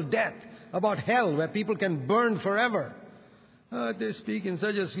eternal death, about hell where people can burn forever. They speak in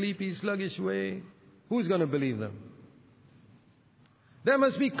such a sleepy, sluggish way. Who's going to believe them? There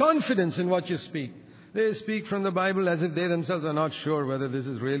must be confidence in what you speak. They speak from the Bible as if they themselves are not sure whether this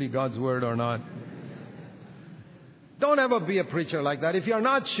is really God's word or not. Don't ever be a preacher like that. If you're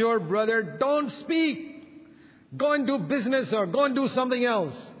not sure, brother, don't speak. Go and do business or go and do something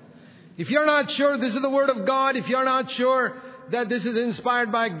else. If you're not sure this is the Word of God, if you're not sure that this is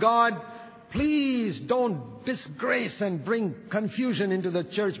inspired by God, please don't disgrace and bring confusion into the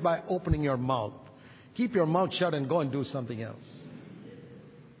church by opening your mouth. Keep your mouth shut and go and do something else.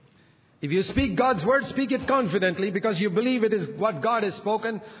 If you speak God's Word, speak it confidently because you believe it is what God has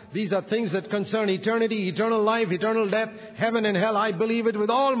spoken. These are things that concern eternity, eternal life, eternal death, heaven and hell. I believe it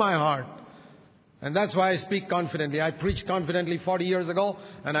with all my heart. And that's why I speak confidently. I preached confidently 40 years ago,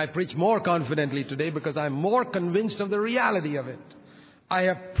 and I preach more confidently today because I'm more convinced of the reality of it. I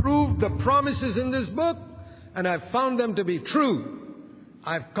have proved the promises in this book, and I've found them to be true.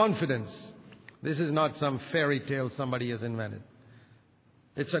 I have confidence. This is not some fairy tale somebody has invented.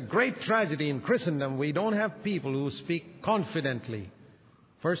 It's a great tragedy in Christendom. We don't have people who speak confidently.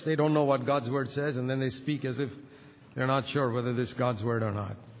 First, they don't know what God's Word says, and then they speak as if they're not sure whether this is God's Word or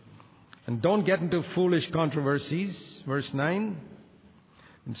not. And don't get into foolish controversies. Verse 9.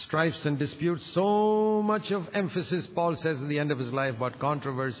 And strifes and disputes. So much of emphasis, Paul says at the end of his life, about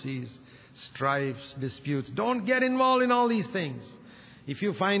controversies, strifes, disputes. Don't get involved in all these things. If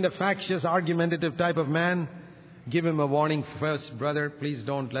you find a factious, argumentative type of man, give him a warning first. Brother, please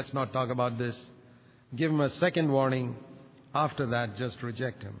don't. Let's not talk about this. Give him a second warning. After that, just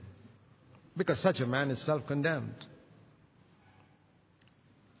reject him. Because such a man is self-condemned.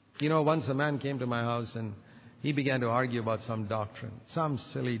 You know, once a man came to my house and he began to argue about some doctrine. Some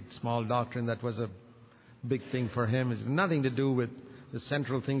silly small doctrine that was a big thing for him. It had nothing to do with the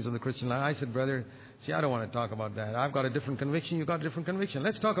central things of the Christian life. I said, brother, see, I don't want to talk about that. I've got a different conviction. You've got a different conviction.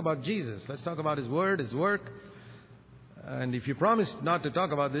 Let's talk about Jesus. Let's talk about His Word, His work. And if you promise not to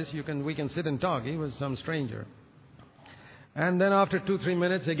talk about this, we can sit and talk. He was some stranger. And then after 2-3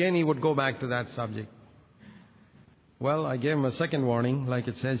 minutes, again, he would go back to that subject. Well, I gave him a second warning, like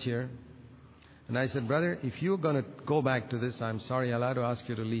it says here. And I said, brother, if you're going to go back to this, I'm sorry, I'll have to ask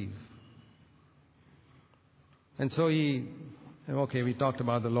you to leave. And so we talked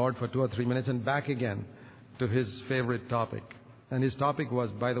about the Lord for 2 or 3 minutes and back again to his favorite topic. And his topic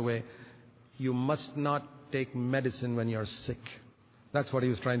was, by the way, you must not take medicine when you're sick. That's what he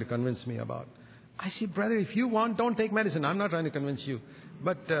was trying to convince me about. I said, brother, if you want, don't take medicine. I'm not trying to convince you.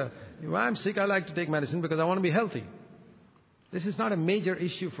 But if I'm sick, I like to take medicine because I want to be healthy. This is not a major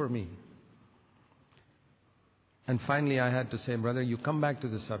issue for me. And finally I had to say, brother, you come back to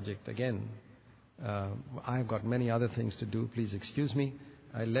the subject again. I've got many other things to do. Please excuse me.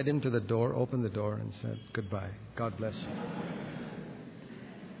 I led him to the door, opened the door, and said, goodbye. God bless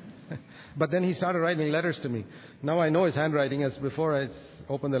you. But then he started writing letters to me. Now I know his handwriting, as before I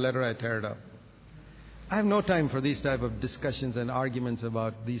open the letter, I tear it up. I have no time for these type of discussions and arguments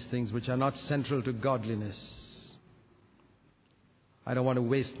about these things which are not central to godliness. I don't want to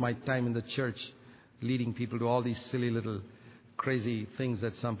waste my time in the church leading people to all these silly little crazy things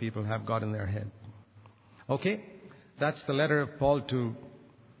that some people have got in their head. Okay, that's the letter of Paul to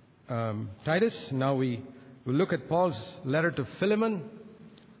Titus. Now we will look at Paul's letter to Philemon,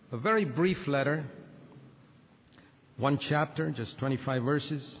 a very brief letter, one chapter, just 25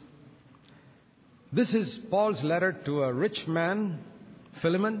 verses. This is Paul's letter to a rich man,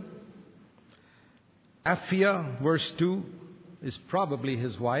 Philemon. Apphia, verse 2, is probably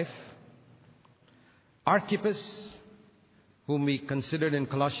his wife. Archippus, whom we considered in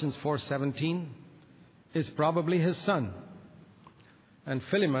Colossians 4:17, is probably his son. And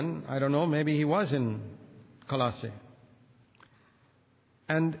Philemon, I don't know, maybe he was in Colossae.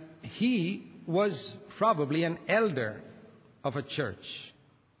 And he was probably an elder of a church.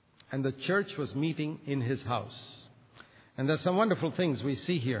 And the church was meeting in his house. And there's some wonderful things we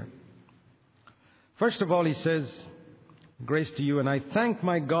see here. First of all, he says, grace to you, and I thank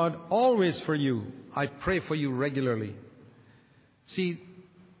my God always for you. I pray for you regularly. See,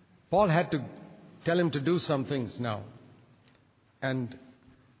 Paul had to tell him to do some things now. And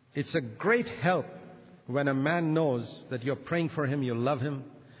it's a great help when a man knows that you're praying for him, you love him.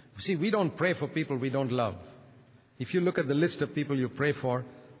 See, we don't pray for people we don't love. If you look at the list of people you pray for,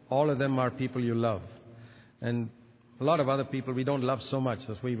 all of them are people you love. And a lot of other people we don't love so much.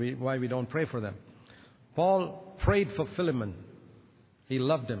 That's why we don't pray for them. Paul prayed for Philemon. He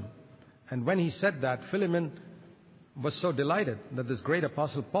loved him. And when he said that, Philemon was so delighted that this great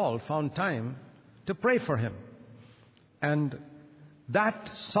apostle Paul found time to pray for him. And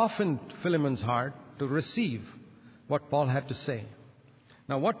that softened Philemon's heart to receive what Paul had to say.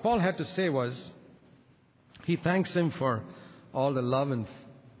 Now, what Paul had to say was, he thanks him for all the love and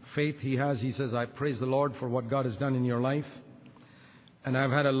faith he has. He says, I praise the Lord for what God has done in your life. And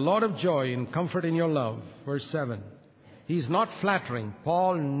I've had a lot of joy and comfort in your love. Verse 7. He's not flattering.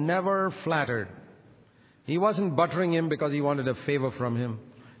 Paul never flattered. He wasn't buttering him because he wanted a favor from him.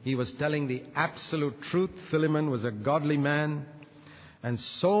 He was telling the absolute truth. Philemon was a godly man. And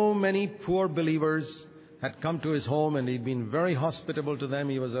so many poor believers had come to his home, and he'd been very hospitable to them.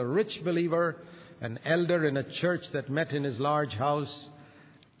 He was a rich believer, an elder in a church that met in his large house.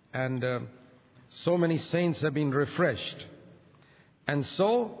 And so many saints have been refreshed. And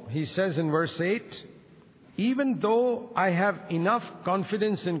so he says in verse 8, even though I have enough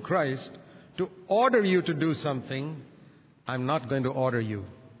confidence in Christ to order you to do something, I'm not going to order you.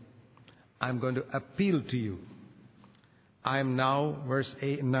 I'm going to appeal to you. I am now, verse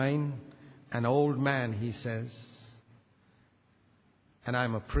 9, an old man, he says, and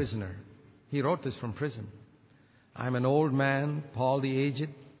I'm a prisoner. He wrote this from prison. I'm an old man, Paul the aged,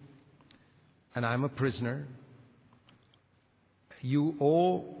 and I'm a prisoner. You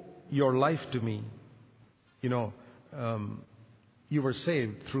owe your life to me. You know, you were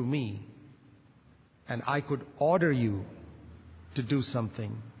saved through me. And I could order you to do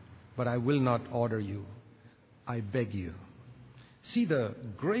something, but I will not order you. I beg you. See the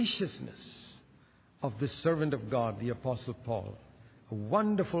graciousness of this servant of God, the Apostle Paul. A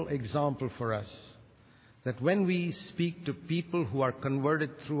wonderful example for us that when we speak to people who are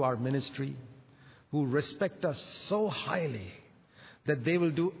converted through our ministry, who respect us so highly that they will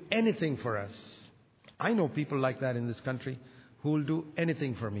do anything for us. I know people like that in this country who will do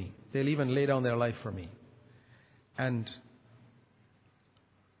anything for me. They'll even lay down their life for me. And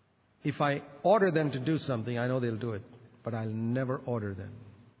if I order them to do something, I know they'll do it. But I'll never order them.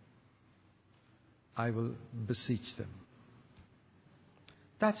 I will beseech them.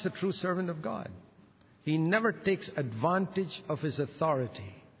 That's a true servant of God. He never takes advantage of his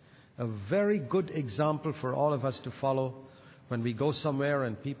authority. A very good example for all of us to follow when we go somewhere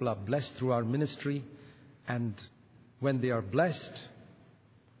and people are blessed through our ministry. And when they are blessed,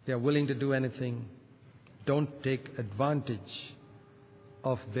 they are willing to do anything. Don't take advantage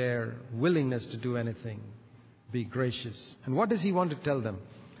of their willingness to do anything. Be gracious. And what does he want to tell them?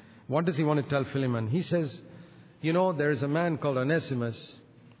 What does he want to tell Philemon? He says, you know, there is a man called Onesimus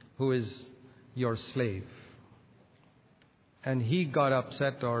who is your slave. And he got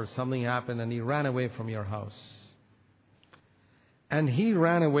upset or something happened and he ran away from your house. And he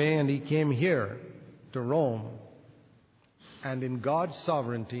ran away and he came here to Rome. And in God's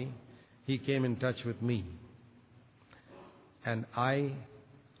sovereignty, he came in touch with me. and I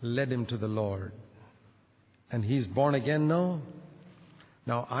led him to the Lord. And he's born again now.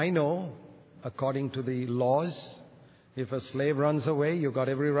 Now I know, according to the laws, if a slave runs away, you've got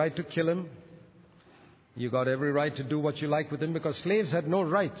every right to kill him. You've got every right to do what you like with him, because slaves had no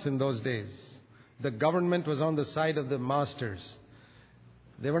rights in those days. The government was on the side of the masters.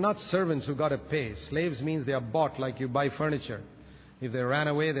 They were not servants who got to pay. Slaves means they are bought like you buy furniture. If they ran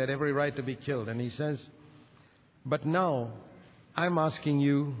away, they had every right to be killed. And he says, but now I'm asking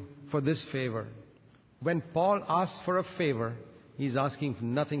you for this favor. When Paul asks for a favor, he's asking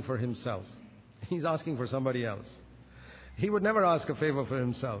nothing for himself. He's asking for somebody else. He would never ask a favor for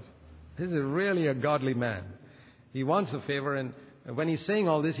himself. This is really a godly man. He wants a favor, and when he's saying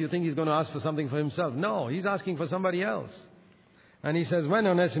all this, you think he's going to ask for something for himself. No, he's asking for somebody else. And he says, when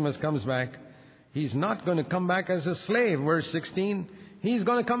Onesimus comes back, he's not going to come back as a slave, verse 16. He's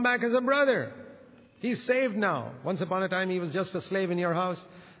going to come back as a brother. He's saved now. Once upon a time, he was just a slave in your house.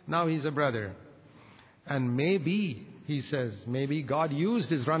 Now he's a brother. And maybe, he says, maybe God used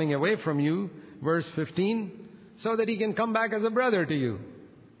his running away from you, verse 15, so that he can come back as a brother to you.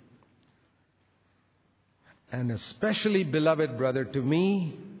 And especially, beloved brother, to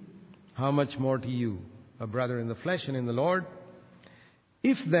me, how much more to you, a brother in the flesh and in the Lord.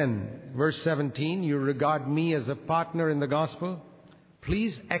 If then, verse 17, you regard me as a partner in the gospel,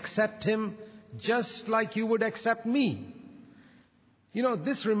 please accept him just like you would accept me. You know,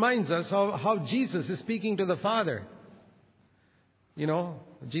 this reminds us of how Jesus is speaking to the Father. You know,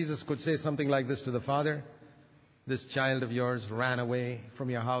 Jesus could say something like this to the Father. This child of yours ran away from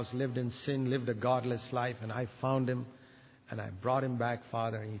your house, lived in sin, lived a godless life, and I found him and I brought him back,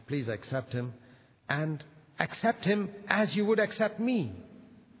 Father. Please accept him, and accept him as you would accept me.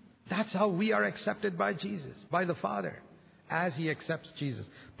 That's how we are accepted by Jesus, by the Father, as he accepts Jesus.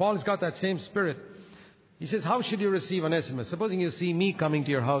 Paul's got that same spirit. He says, how should you receive Onesimus? Supposing you see me coming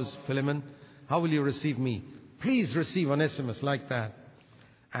to your house, Philemon, how will you receive me? Please receive Onesimus like that.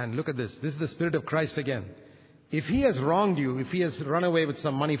 And look at this. This is the Spirit of Christ again. If he has wronged you, if he has run away with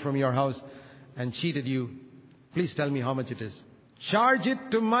some money from your house and cheated you, please tell me how much it is. Charge it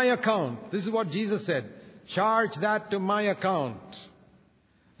to my account. This is what Jesus said. Charge that to my account.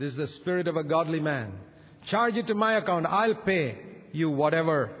 This is the spirit of a godly man. Charge it to my account. I'll pay you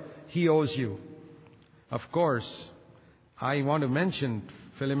whatever he owes you. Of course, I want to mention,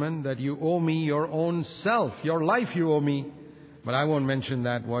 Philemon, that you owe me your own self. Your life you owe me. But I won't mention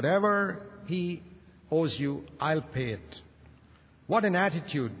that. Whatever he owes you, I'll pay it. What an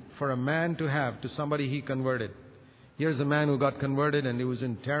attitude for a man to have to somebody he converted. Here's a man who got converted and he was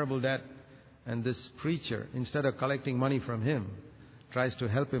in terrible debt. And this preacher, instead of collecting money from him, tries to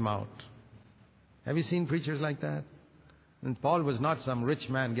help him out. Have you seen preachers like that? And Paul was not some rich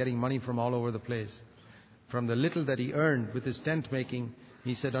man getting money from all over the place. From the little that he earned with his tent making,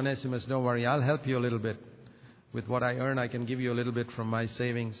 he said, Onesimus, don't worry, I'll help you a little bit. With what I earn, I can give you a little bit from my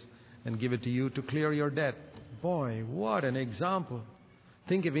savings and give it to you to clear your debt. Boy, what an example.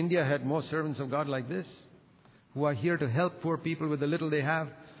 Think if India had more servants of God like this, who are here to help poor people with the little they have,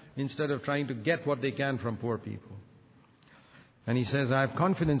 instead of trying to get what they can from poor people. And he says, I have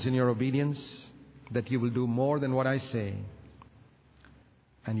confidence in your obedience that you will do more than what I say.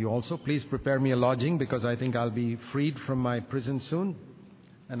 And you also please prepare me a lodging, because I think I'll be freed from my prison soon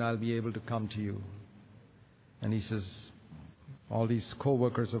and I'll be able to come to you. And he says, all these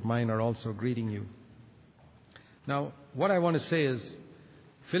co-workers of mine are also greeting you. Now, what I want to say is,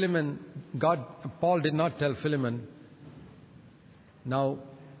 Paul did not tell Philemon, now,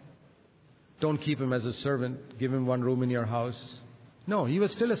 don't keep him as a servant, give him one room in your house. No, he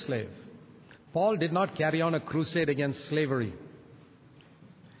was still a slave. Paul did not carry on a crusade against slavery.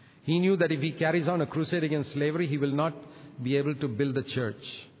 He knew that if he carries on a crusade against slavery, he will not be able to build the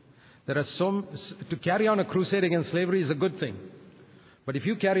church. To carry on a crusade against slavery is a good thing. But if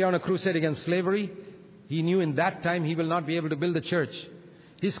you carry on a crusade against slavery, he knew in that time he will not be able to build the church.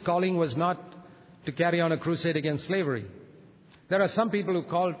 His calling was not to carry on a crusade against slavery. There are some people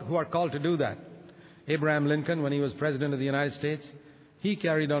who are called to do that. Abraham Lincoln, when he was president of the United States, he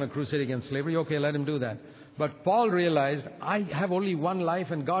carried on a crusade against slavery. Okay, let him do that. But Paul realized, I have only one life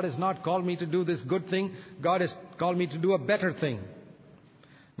and God has not called me to do this good thing. God has called me to do a better thing.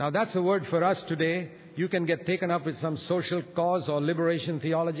 Now that's a word for us today. You can get taken up with some social cause or liberation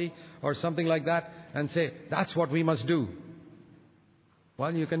theology or something like that and say, that's what we must do.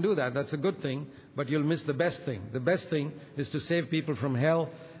 Well, you can do that. That's a good thing, but you'll miss the best thing. The best thing is to save people from hell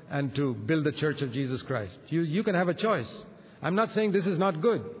and to build the church of Jesus Christ. You can have a choice. I'm not saying this is not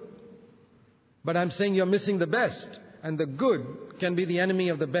good, but I'm saying you're missing the best, and the good can be the enemy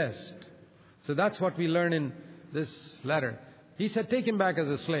of the best. So that's what we learn in this letter. He said, take him back as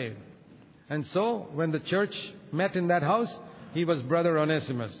a slave. And so, when the church met in that house, he was Brother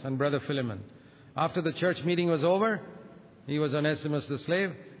Onesimus and Brother Philemon. After the church meeting was over, he was Onesimus the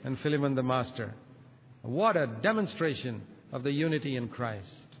slave and Philemon the master. What a demonstration of the unity in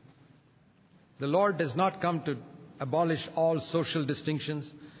Christ. The Lord does not come to abolish all social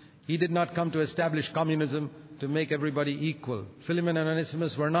distinctions. He did not come to establish communism to make everybody equal. Philemon and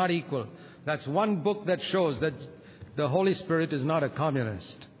Onesimus were not equal. That's one book that shows that the Holy Spirit is not a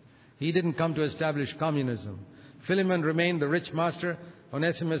communist. He didn't come to establish communism. Philemon remained the rich master.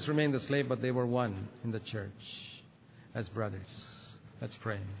 Onesimus remained the slave, but they were one in the church as brothers. Let's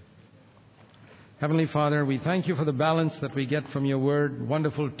pray. Heavenly Father, we thank you for the balance that we get from your word,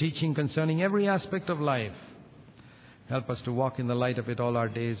 wonderful teaching concerning every aspect of life. Help us to walk in the light of it all our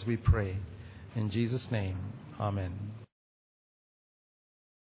days, we pray. In Jesus' name, amen.